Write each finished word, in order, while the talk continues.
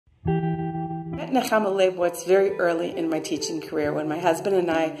Nechama Leibowitz very early in my teaching career when my husband and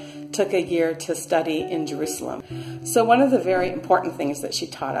I took a year to study in Jerusalem. So one of the very important things that she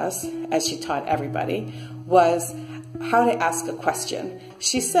taught us, as she taught everybody, was how to ask a question.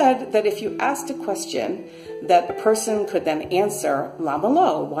 She said that if you asked a question that the person could then answer, lama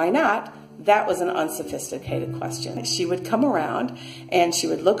lo, why not? That was an unsophisticated question. She would come around and she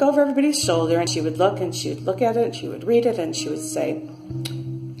would look over everybody's shoulder and she would look at it and she would read it and she would say,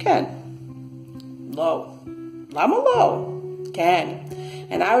 Ken, lo, lama lo, Ken.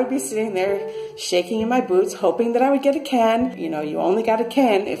 And I would be sitting there shaking in my boots, hoping that I would get a Ken. You know, you only got a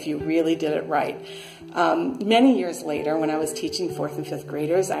Ken if you really did it right. Many years later, when I was teaching 4th and 5th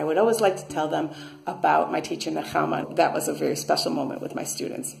graders, I would always like to tell them about my teacher Nechama. That was a very special moment with my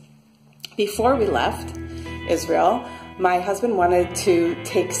students. Before we left Israel, my husband wanted to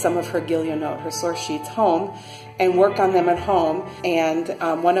take some of her Gileonot, her source sheets, home and work on them at home. And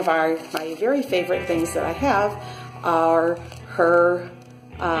one of my very favorite things that I have are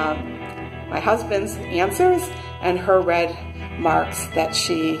my husband's answers and her red marks that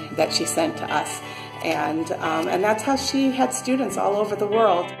she sent to us. And that's how she had students all over the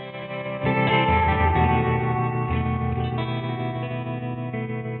world.